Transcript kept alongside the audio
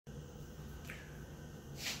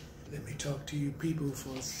Let me talk to you people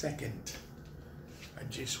for a second. I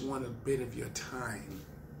just want a bit of your time.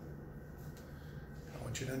 I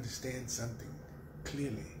want you to understand something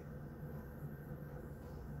clearly.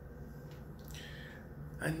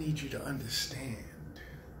 I need you to understand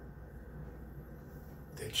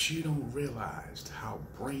that you don't realize how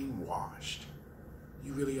brainwashed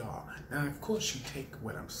you really are. Now, of course, you take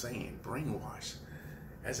what I'm saying, brainwash,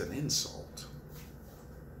 as an insult.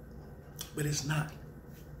 But it's not.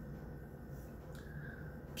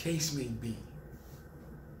 Case may be,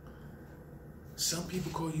 some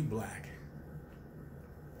people call you black.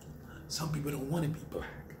 Some people don't want to be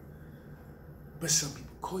black. But some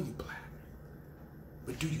people call you black.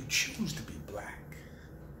 But do you choose to be black?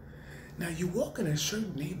 Now, you walk in a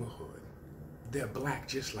certain neighborhood, they're black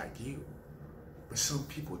just like you. But some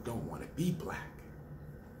people don't want to be black,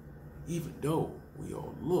 even though we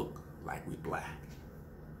all look like we're black.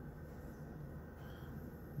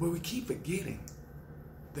 But we keep forgetting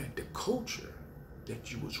that the culture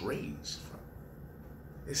that you was raised from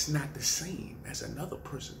is not the same as another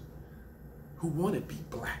person who want to be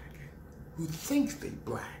black, who thinks they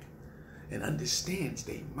black and understands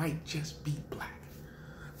they might just be black.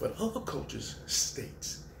 But other cultures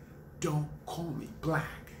states, don't call me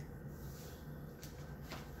black.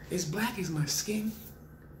 As black as my skin?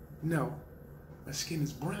 No, my skin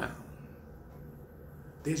is brown.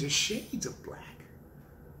 There's a shades of black.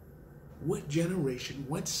 What generation,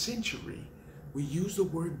 what century we use the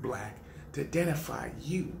word black to identify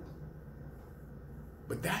you?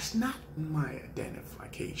 But that's not my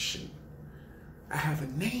identification. I have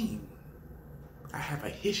a name. I have a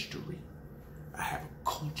history. I have a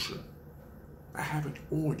culture. I have an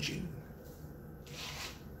origin.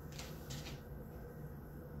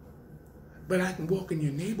 But I can walk in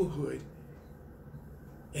your neighborhood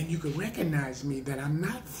and you can recognize me that I'm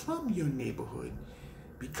not from your neighborhood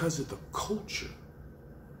because of the culture,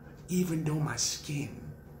 even though my skin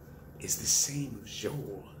is the same as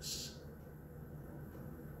yours.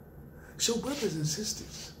 So brothers and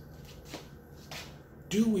sisters,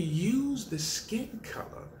 do we use the skin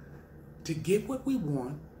color to get what we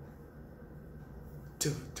want,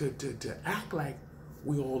 to act like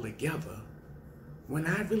we all together, when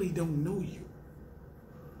I really don't know you?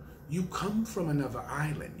 You come from another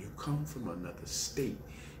island, you come from another state,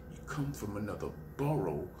 you come from another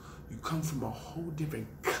borough, you come from a whole different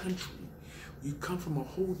country, you come from a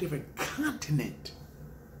whole different continent.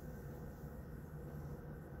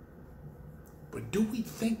 But do we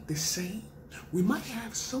think the same? We might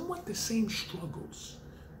have somewhat the same struggles.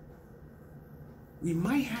 We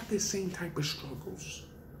might have the same type of struggles,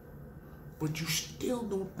 but you still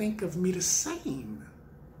don't think of me the same.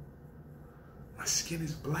 My skin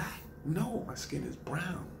is black? No, my skin is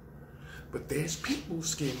brown. But there's people's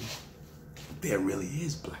skin that really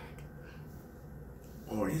is black.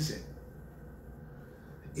 Or is it?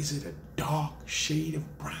 Is it a dark shade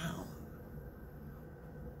of brown?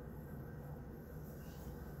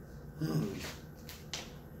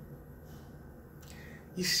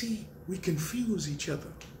 You see, we confuse each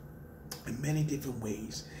other in many different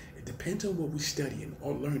ways. It depends on what we're studying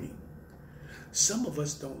or learning. Some of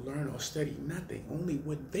us don't learn or study nothing, only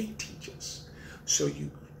what they teach us. So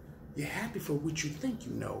you're happy for what you think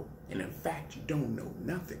you know, and in fact, you don't know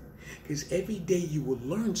nothing. Because every day you will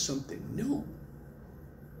learn something new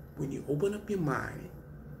when you open up your mind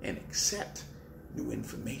and accept new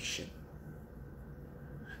information.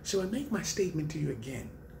 So I make my statement to you again.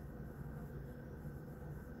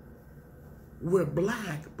 We're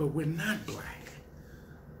black, but we're not black.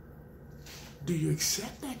 Do you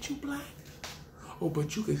accept that you're black? Oh,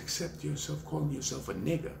 but you can accept yourself calling yourself a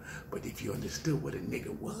nigger. But if you understood what a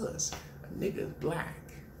nigger was, a nigger is black.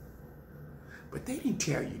 But they didn't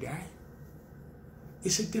tell you that.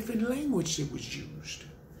 It's a different language that was used.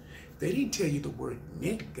 They didn't tell you the word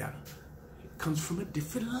nigger. It comes from a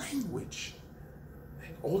different language.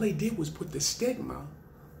 All they did was put the stigma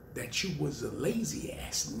that you was a lazy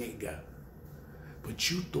ass nigger.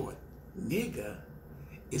 But you thought nigger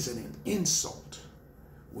is an insult,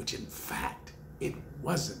 which in fact it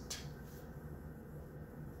wasn't.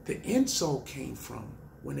 The insult came from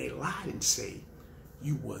when they lied and say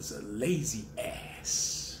you was a lazy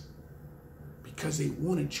ass, because they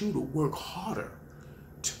wanted you to work harder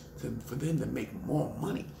for them to make more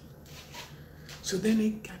money. So then they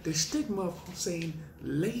got the stigma of saying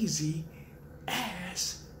lazy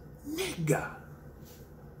ass nigga.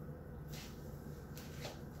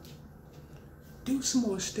 Do some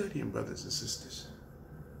more studying, brothers and sisters.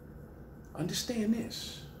 Understand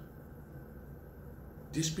this.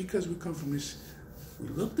 Just because we come from this, we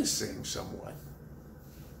look the same somewhat,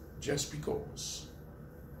 just because.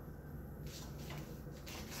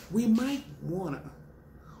 We might want to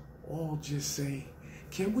all just say,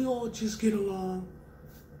 can we all just get along?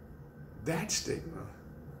 That stigma,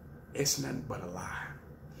 it's nothing but a lie.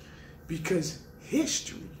 Because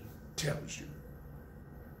history tells you,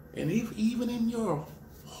 and even in your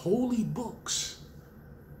holy books,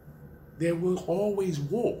 there was always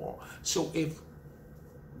war. So if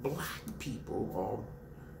black people or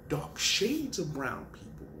dark shades of brown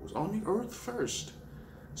people was on the earth first,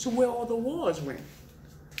 so where all the wars went?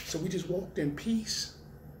 So we just walked in peace?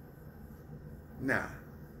 Nah.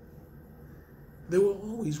 There were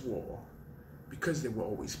always war because there were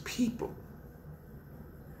always people.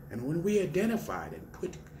 And when we identified and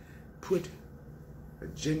put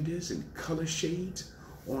agendas and color shades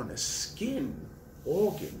on a skin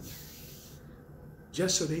organ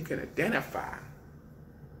just so they can identify,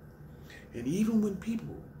 and even when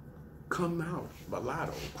people come out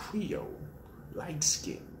mulatto, Creole, light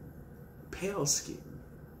skin, pale skin,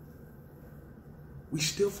 we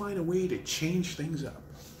still find a way to change things up,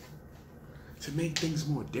 to make things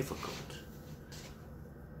more difficult.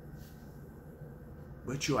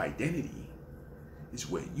 But your identity is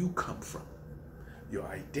where you come from. Your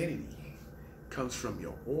identity comes from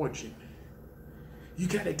your origin. You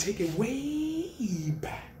got to take it way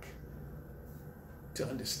back to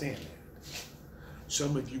understand that.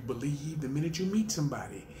 Some of you believe the minute you meet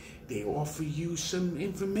somebody, they offer you some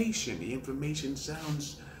information. The information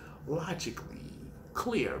sounds logically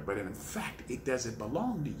clear, but in fact, it doesn't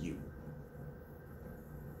belong to you.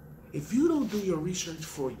 If you don't do your research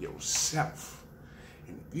for yourself,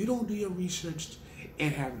 and if you don't do your research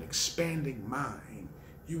and have an expanding mind,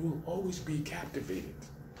 you will always be captivated.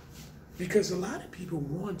 Because a lot of people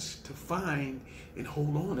want to find and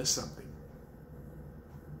hold on to something.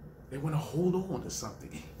 They want to hold on to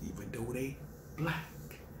something, even though they black,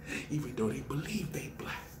 even though they believe they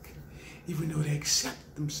black, even though they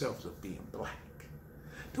accept themselves of being black.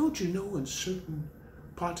 Don't you know in certain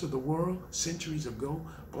parts of the world, centuries ago,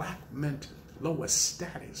 black meant lower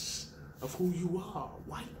status of who you are.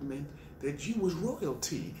 White meant that you was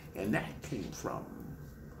royalty, and that came from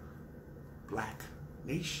black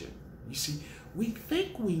nation. You see, we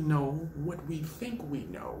think we know what we think we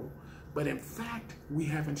know, but in fact, we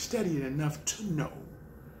haven't studied enough to know.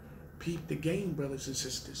 Peep the game, brothers and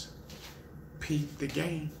sisters. Peep the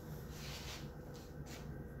game.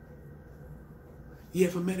 You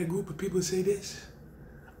ever met a group of people say this?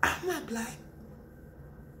 I'm not black.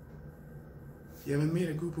 You ever met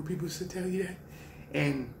a group of people to tell you that?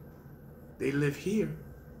 And they live here,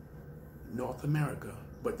 North America,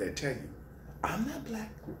 but they tell you, I'm not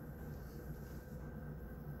black.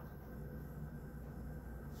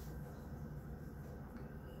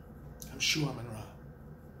 I'm sure I'm in wrong.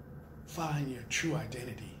 Find your true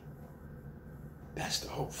identity. That's the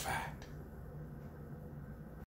whole fact.